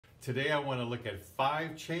Today I want to look at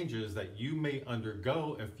 5 changes that you may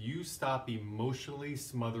undergo if you stop emotionally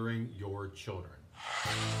smothering your children.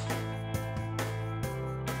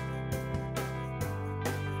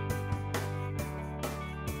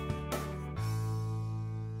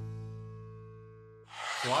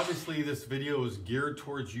 So obviously this video is geared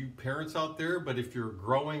towards you parents out there, but if you're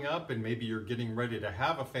growing up and maybe you're getting ready to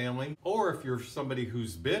have a family, or if you're somebody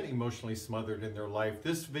who's been emotionally smothered in their life,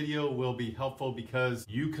 this video will be helpful because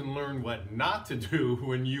you can learn what not to do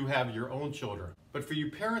when you have your own children. But for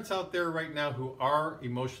you parents out there right now who are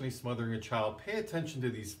emotionally smothering a child, pay attention to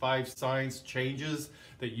these 5 signs, changes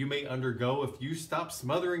that you may undergo if you stop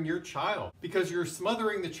smothering your child. Because you're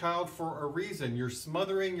smothering the child for a reason. You're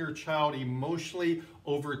smothering your child, emotionally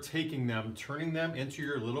overtaking them, turning them into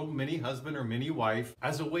your little mini husband or mini wife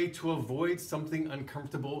as a way to avoid something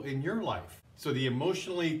uncomfortable in your life. So the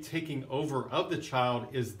emotionally taking over of the child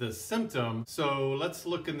is the symptom. So let's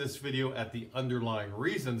look in this video at the underlying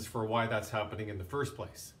reasons for why that's happening in the first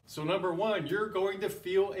place. So number 1, you're going to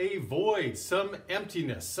feel a void, some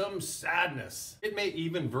emptiness, some sadness. It may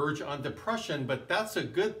even verge on depression, but that's a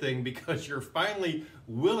good thing because you're finally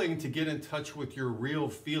willing to get in touch with your real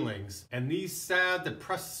feelings. And these sad,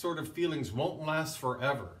 depressed sort of feelings won't last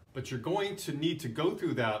forever. But you're going to need to go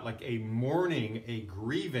through that like a mourning, a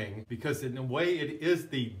grieving, because in a way it is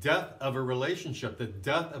the death of a relationship, the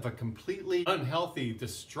death of a completely unhealthy,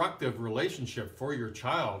 destructive relationship for your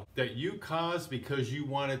child that you caused because you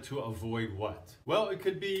wanted to avoid what? Well, it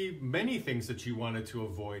could be many things that you wanted to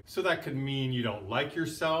avoid. So that could mean you don't like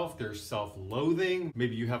yourself, there's self-loathing,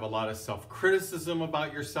 maybe you have a lot of self-criticism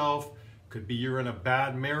about yourself. Could be you're in a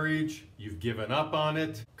bad marriage, you've given up on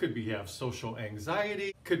it. Could be you have social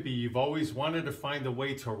anxiety. Could be you've always wanted to find a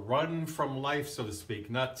way to run from life, so to speak,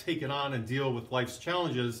 not take it on and deal with life's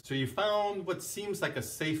challenges. So you found what seems like a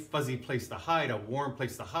safe, fuzzy place to hide, a warm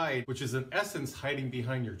place to hide, which is in essence hiding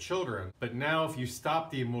behind your children. But now if you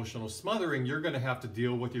stop the emotional smothering, you're going to have to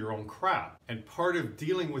deal with your own crap. And part of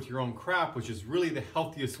dealing with your own crap, which is really the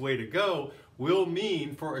healthiest way to go, will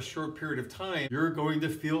mean for a short period of time, you're going to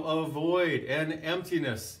feel a void and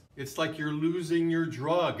emptiness. It's like you're losing your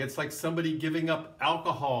drug. It's like somebody giving up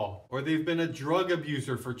alcohol, or they've been a drug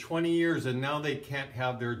abuser for 20 years and now they can't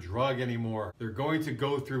have their drug anymore. They're going to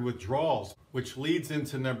go through withdrawals, which leads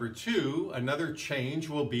into number 2. Another change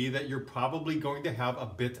will be that you're probably going to have a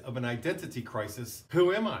bit of an identity crisis.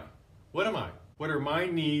 Who am I? What am I? What are my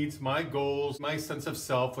needs, my goals, my sense of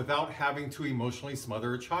self without having to emotionally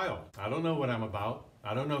smother a child? I don't know what I'm about.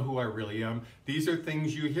 I don't know who I really am. These are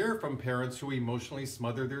things you hear from parents who emotionally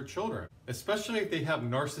smother their children, especially if they have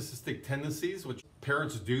narcissistic tendencies, which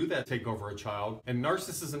parents do that take over a child. And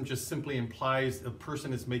narcissism just simply implies a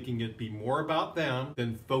person is making it be more about them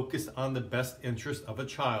than focus on the best interest of a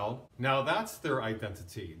child. Now that's their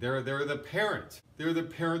identity. They're the parent. They're the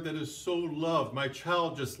parent that is so loved. My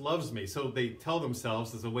child just loves me. So they tell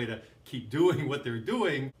themselves as a way to keep doing what they're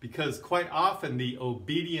doing, because quite often the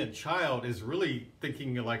obedient child is really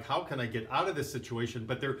thinking like, how can I get out of this situation?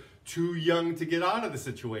 But they're too young to get out of the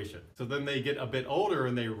situation. So then they get a bit older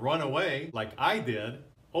and they run away like I did,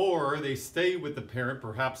 or they stay with the parent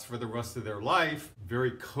perhaps for the rest of their life.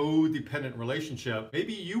 Very codependent relationship.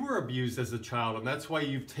 Maybe you were abused as a child and that's why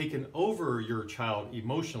you've taken over your child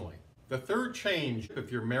emotionally. The third change,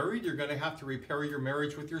 if you're married, you're going to have to repair your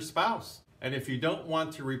marriage with your spouse. And if you don't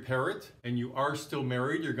want to repair it and you are still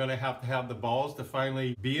married, you're going to have the balls to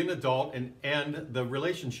finally be an adult and end the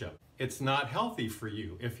relationship. It's not healthy for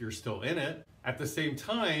you if you're still in it. At the same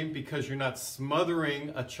time, because you're not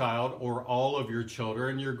smothering a child or all of your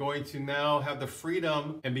children, you're going to now have the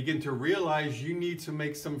freedom and begin to realize you need to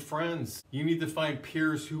make some friends. You need to find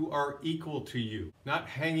peers who are equal to you, not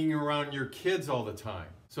hanging around your kids all the time.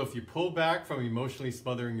 So if you pull back from emotionally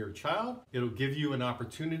smothering your child, it'll give you an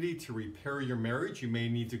opportunity to repair your marriage. You may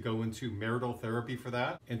need to go into marital therapy for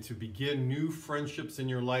that and to begin new friendships in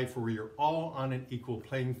your life where you're all on an equal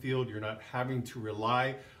playing field. You're not having to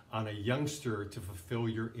rely on a youngster to fulfill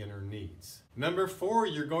your inner needs. Number 4,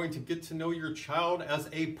 you're going to get to know your child as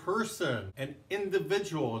a person, an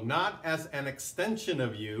individual, not as an extension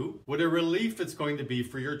of you. What a relief it's going to be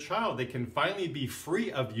for your child. They can finally be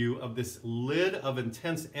free of you, of this lid of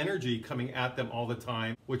intense energy coming at them all the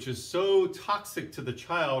time, which is so toxic to the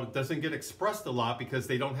child. It doesn't get expressed a lot because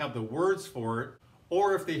they don't have the words for it.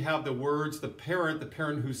 Or if they have the words, the parent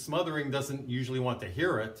who's smothering doesn't usually want to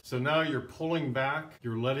hear it. So now you're pulling back,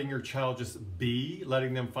 you're letting your child just be,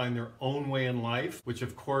 letting them find their own way in life, which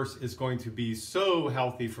of course is going to be so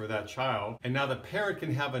healthy for that child. And now the parent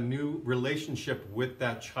can have a new relationship with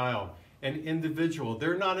that child. an individual.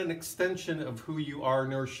 They're not an extension of who you are,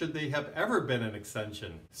 nor should they have ever been an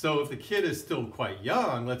extension. So if the kid is still quite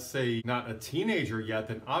young, let's say not a teenager yet,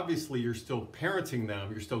 then obviously you're still parenting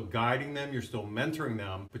them, you're still guiding them, you're still mentoring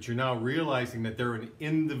them, but you're now realizing that they're an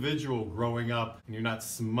individual growing up and you're not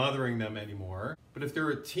smothering them anymore. But if they're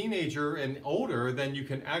a teenager and older, then you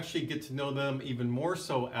can actually get to know them even more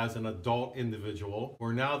so as an adult individual,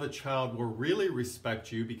 where now the child will really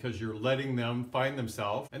respect you because you're letting them find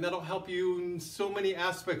themselves, and that'll help you in so many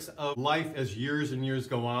aspects of life as years and years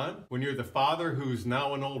go on. When you're the father who's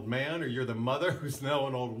now an old man, or you're the mother who's now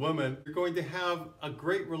an old woman, you're going to have a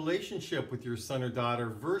great relationship with your son or daughter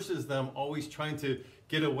versus them always trying to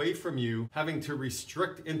get away from you, having to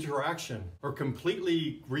restrict interaction or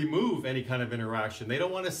completely remove any kind of interaction. They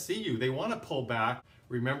don't want to see you. They want to pull back.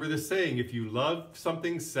 Remember the saying, if you love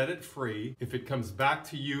something, set it free. If it comes back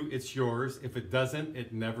to you, it's yours. If it doesn't,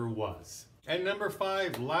 it never was. And number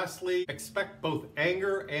 5, lastly, expect both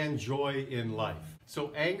anger and joy in life.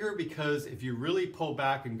 So anger, because if you really pull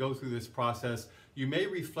back and go through this process, you may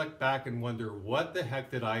reflect back and wonder, what the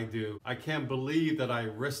heck did I do? I can't believe that I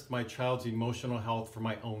risked my child's emotional health for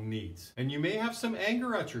my own needs. And you may have some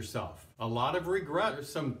anger at yourself, a lot of regret,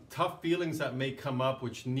 some tough feelings that may come up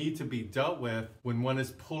which need to be dealt with when one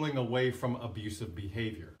is pulling away from abusive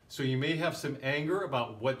behavior. So you may have some anger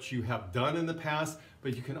about what you have done in the past,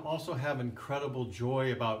 but you can also have incredible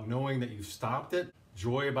joy about knowing that you've stopped it,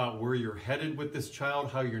 joy about where you're headed with this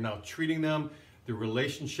child, how you're now treating them, the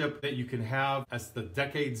relationship that you can have as the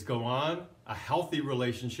decades go on, a healthy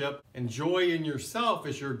relationship, and joy in yourself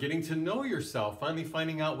as you're getting to know yourself, finally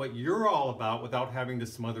finding out what you're all about without having to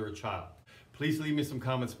smother a child. Please leave me some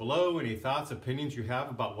comments below, any thoughts, opinions you have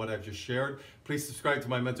about what I've just shared. Please subscribe to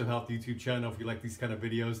my mental health YouTube channel if you like these kind of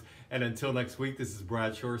videos. And until next week, this is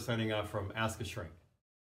Brad Shore signing off from Ask a Shrink.